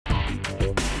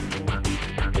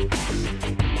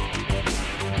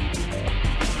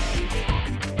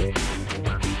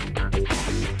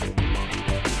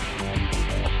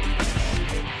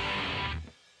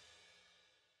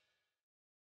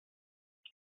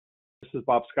This is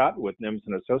Bob Scott with NIMS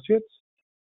 & Associates,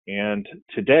 and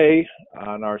today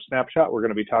on our snapshot we're going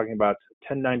to be talking about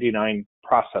 1099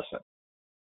 processing.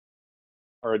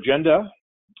 Our agenda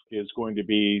is going to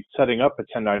be setting up a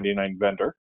 1099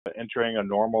 vendor, entering a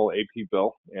normal AP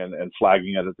bill and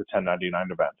flagging it as a 1099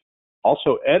 event.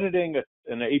 Also editing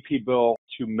an AP bill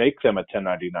to make them a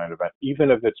 1099 event,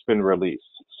 even if it's been released.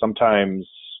 Sometimes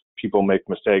people make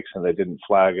mistakes and they didn't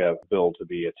flag a bill to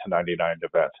be a 1099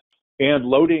 event. And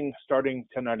loading starting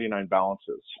 1099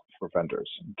 balances for vendors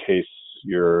in case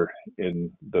you're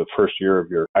in the first year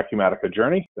of your Acumatica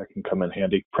journey. That can come in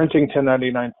handy. Printing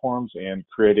 1099 forms and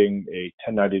creating a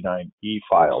 1099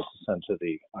 e-file to send to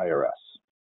the IRS.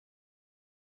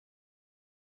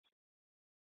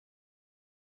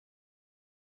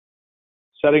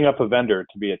 Setting up a vendor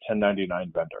to be a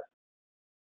 1099 vendor.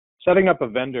 Setting up a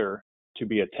vendor to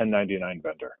be a 1099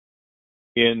 vendor.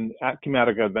 In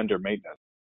Acumatica vendor maintenance,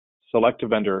 select a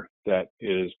vendor that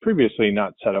is previously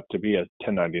not set up to be a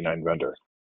 1099 vendor.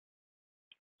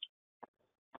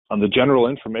 On the General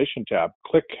Information tab,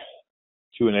 click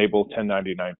to enable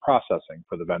 1099 processing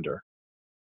for the vendor.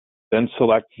 Then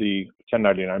select the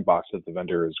 1099 box that the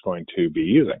vendor is going to be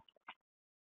using.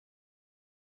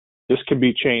 This can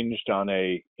be changed on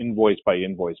a invoice by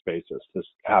invoice basis. This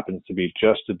happens to be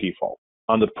just a default.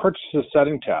 On the Purchases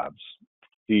Setting tabs,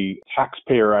 the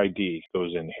taxpayer ID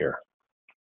goes in here.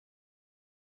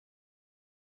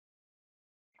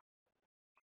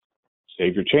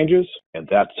 Save your changes, and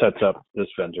that sets up this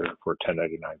vendor for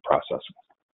 1099 processing.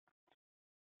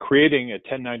 Creating a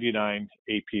 1099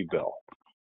 AP bill.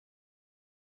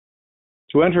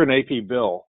 To enter an AP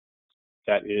bill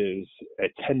that is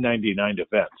a 1099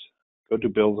 event, go to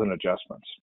Bills and Adjustments.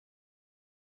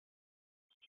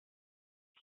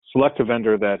 Select a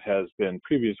vendor that has been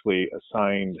previously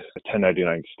assigned a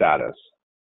 1099 status.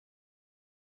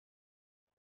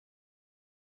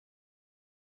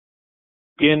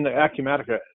 In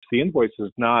Acumatica, the invoice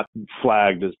is not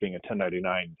flagged as being a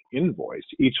 1099 invoice.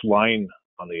 Each line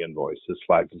on the invoice is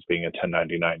flagged as being a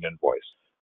 1099 invoice.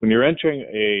 When you're entering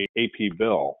a AP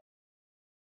bill,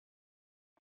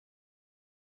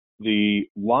 the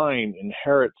line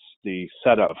inherits the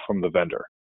setup from the vendor.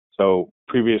 So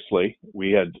previously,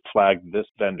 we had flagged this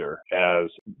vendor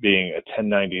as being a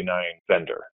 1099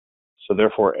 vendor. So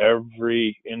therefore,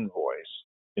 every invoice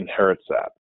inherits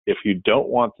that. If you don't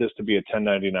want this to be a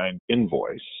 1099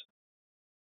 invoice,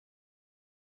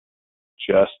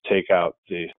 just take out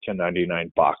the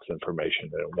 1099 box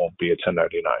information and it won't be a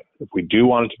 1099. If we do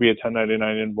want it to be a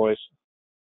 1099 invoice,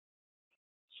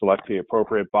 select the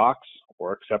appropriate box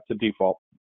or accept the default,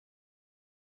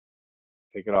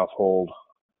 take it off hold,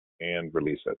 and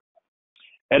release it.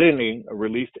 Editing a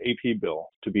released AP bill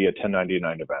to be a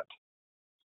 1099 event.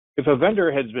 If a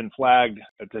vendor has been flagged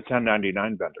as a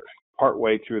 1099 vendor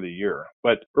partway through the year,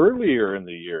 but earlier in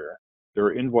the year, there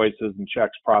are invoices and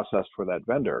checks processed for that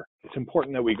vendor, it's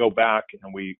important that we go back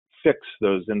and we fix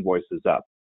those invoices up.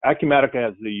 Acumatica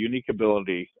has the unique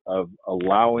ability of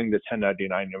allowing the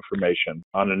 1099 information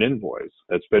on an invoice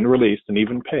that's been released and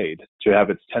even paid to have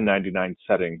its 1099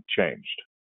 setting changed.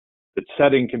 The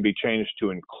setting can be changed to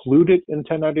include it in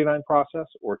 1099 process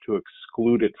or to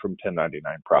exclude it from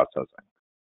 1099 processing.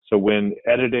 So when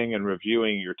editing and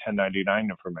reviewing your 1099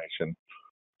 information,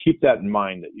 keep that in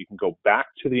mind that you can go back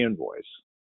to the invoice,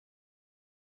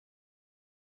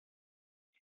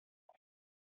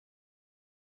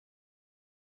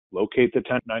 locate the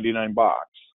 1099 box,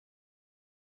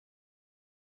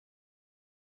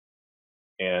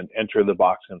 and enter the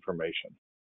box information.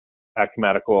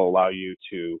 Acumatica will allow you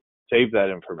to save that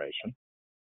information.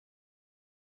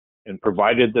 And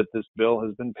provided that this bill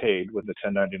has been paid with the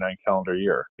 1099 calendar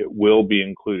year, it will be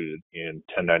included in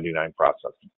 1099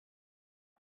 processing.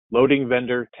 Loading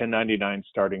vendor 1099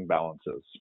 starting balances.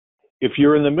 If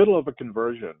you're in the middle of a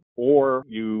conversion or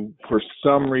you, for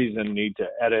some reason, need to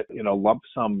edit in a lump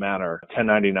sum manner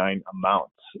 1099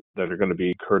 amounts that are going to be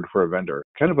incurred for a vendor,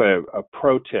 kind of a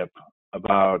pro tip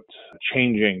about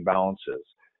changing balances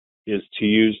is to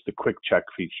use the quick check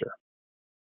feature.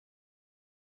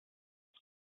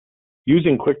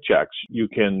 Using quick checks, you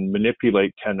can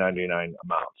manipulate 1099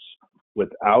 amounts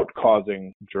without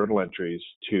causing journal entries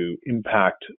to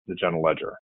impact the general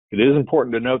ledger. It is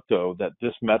important to note, though, that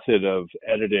this method of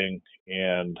editing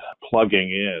and plugging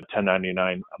in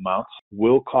 1099 amounts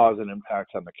will cause an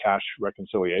impact on the cash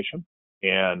reconciliation,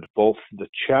 and both the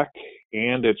check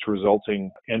and its resulting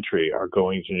entry are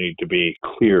going to need to be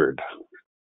cleared.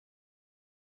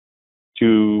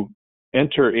 To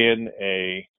enter in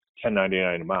a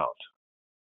 1099 amount,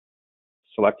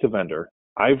 select a vendor.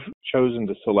 I've chosen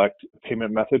to select a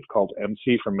payment method called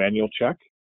MC for manual check.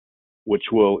 which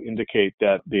will indicate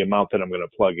that the amount that I'm going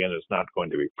to plug in is not going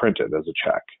to be printed as a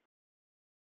check.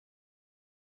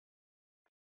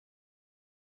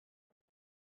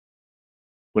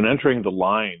 When entering the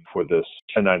line for this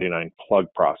 1099 plug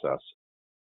process,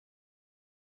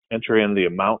 enter in the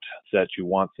amount that you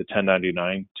want the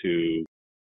 1099 to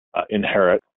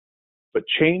inherit, but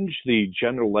change the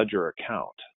general ledger account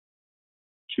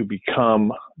to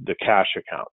become the cash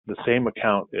account. The same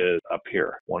account is up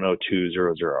here,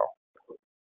 10200.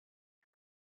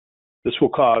 This will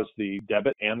cause the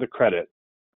debit and the credit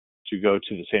to go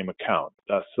to the same account,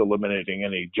 thus eliminating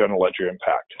any general ledger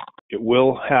impact. It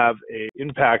will have an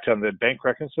impact on the bank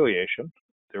reconciliation.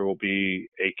 There will be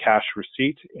a cash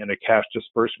receipt and a cash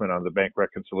disbursement on the bank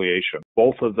reconciliation.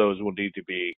 Both of those will need to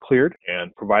be cleared,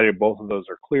 and provided both of those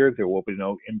are cleared, there will be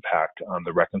no impact on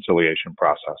the reconciliation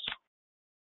process.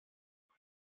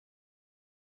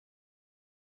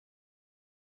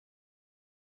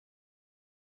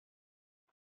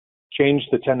 Change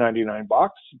the 1099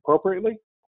 box appropriately.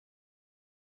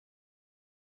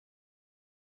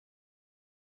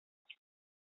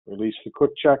 Release the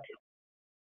quick check,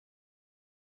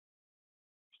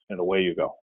 and away you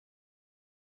go.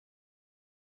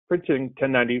 Printing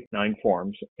 1099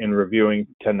 forms and reviewing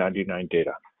 1099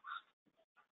 data.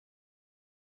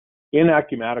 In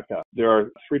Acumatica, there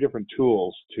are 3 different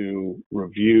tools to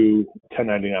review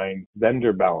 1099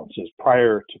 vendor balances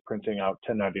prior to printing out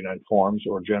 1099 forms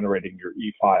or generating your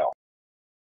e-file.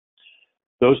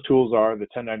 Those tools are the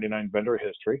 1099 vendor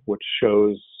history, which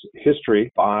shows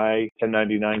history by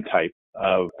 1099 type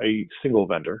of a single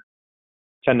vendor.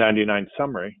 1099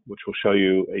 summary, which will show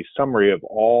you a summary of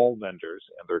all vendors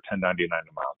and their 1099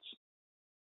 amounts.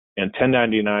 And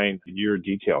 1099 year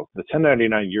details. The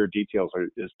 1099 year details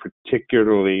is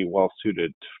particularly well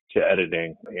suited to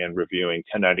editing and reviewing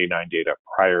 1099 data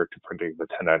prior to printing the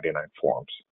 1099 forms.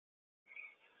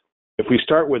 If we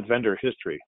start with vendor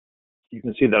history, you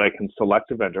can see that I can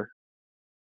select a vendor,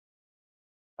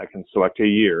 I can select a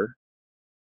year,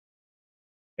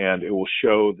 and it will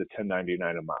show the 1099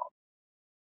 amount.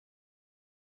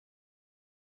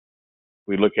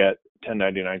 We look at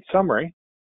 1099 summary.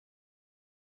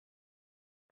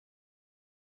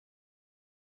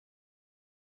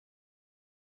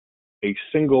 A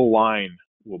single line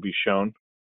will be shown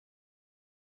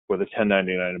for the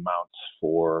 1099 amounts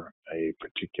for a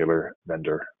particular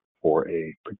vendor for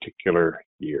a particular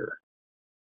year.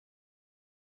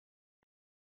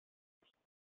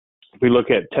 If we look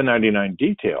at 1099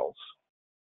 details,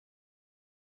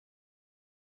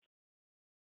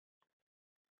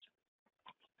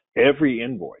 every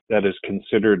invoice that is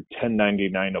considered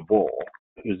 1099able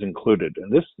is included.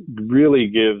 And this really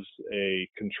gives a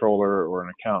controller or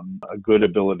an accountant a good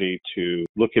ability to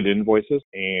look at invoices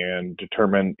and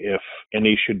determine if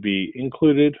any should be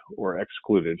included or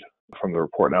excluded from the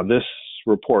report. Now, this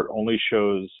report only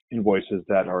shows invoices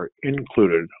that are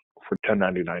included for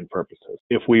 1099 purposes.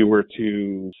 If we were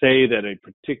to say that a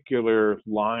particular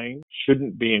line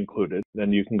shouldn't be included,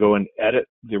 then you can go and edit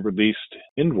the released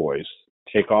invoice,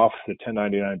 take off the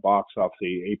 1099 box off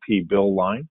the AP bill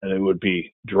line, and it would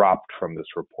be dropped from this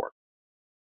report.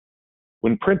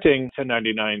 When printing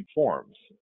 1099 forms,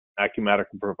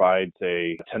 Acumatica provides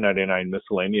a 1099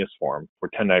 miscellaneous form for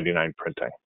 1099 printing.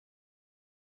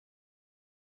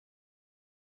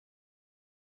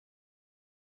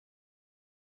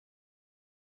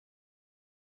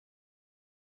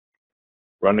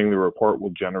 Running the report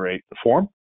will generate the form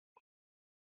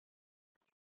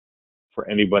for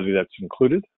anybody that's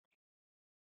included.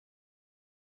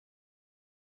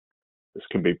 This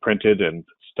can be printed and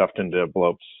stuffed into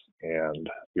envelopes, and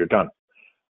you're done.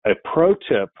 A pro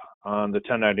tip on the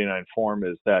 1099 form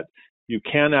is that you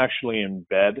can actually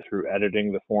embed, through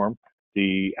editing the form,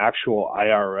 the actual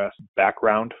IRS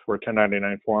background for a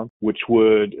 1099 form, which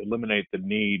would eliminate the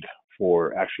need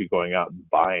for actually going out and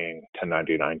buying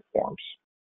 1099 forms.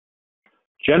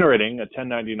 Generating a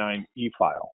 1099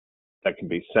 e-file that can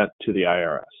be sent to the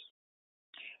IRS.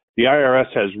 The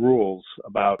IRS has rules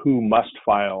about who must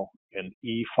file an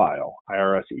e-file,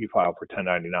 IRS e-file for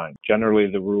 1099.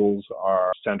 Generally, the rules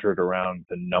are centered around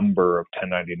the number of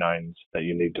 1099s that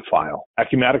you need to file.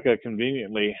 Acumatica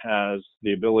conveniently has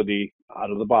the ability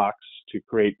out of the box to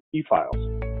create e-files.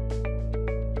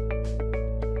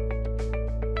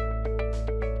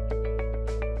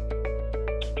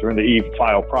 During the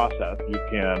e-file process, you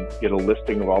can get a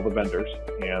listing of all the vendors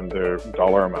and their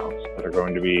dollar amounts that are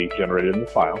going to be generated in the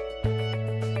file.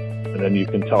 And then you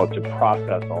can tell it to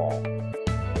process all.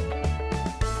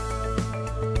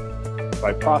 If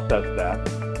I process that,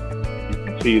 you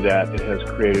can see that it has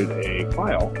created a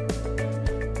file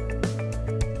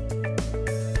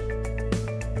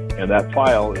And that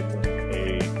file is in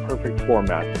a perfect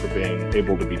format for being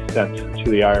able to be sent to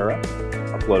the IRS,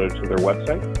 uploaded to their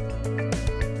website,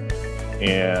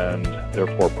 and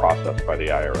therefore processed by the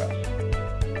IRS.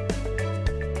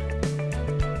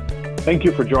 Thank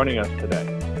you for joining us today.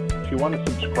 If you want to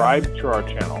subscribe to our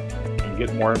channel and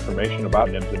get more information about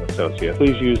NIMS & Associates,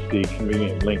 please use the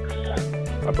convenient links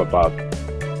up above.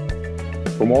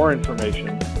 For more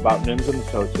information about NIMS &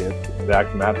 Associates and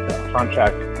Acumatica,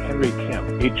 contact Henry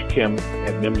Kim,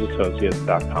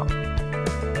 hkim@nimsassociates.com.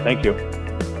 Thank you.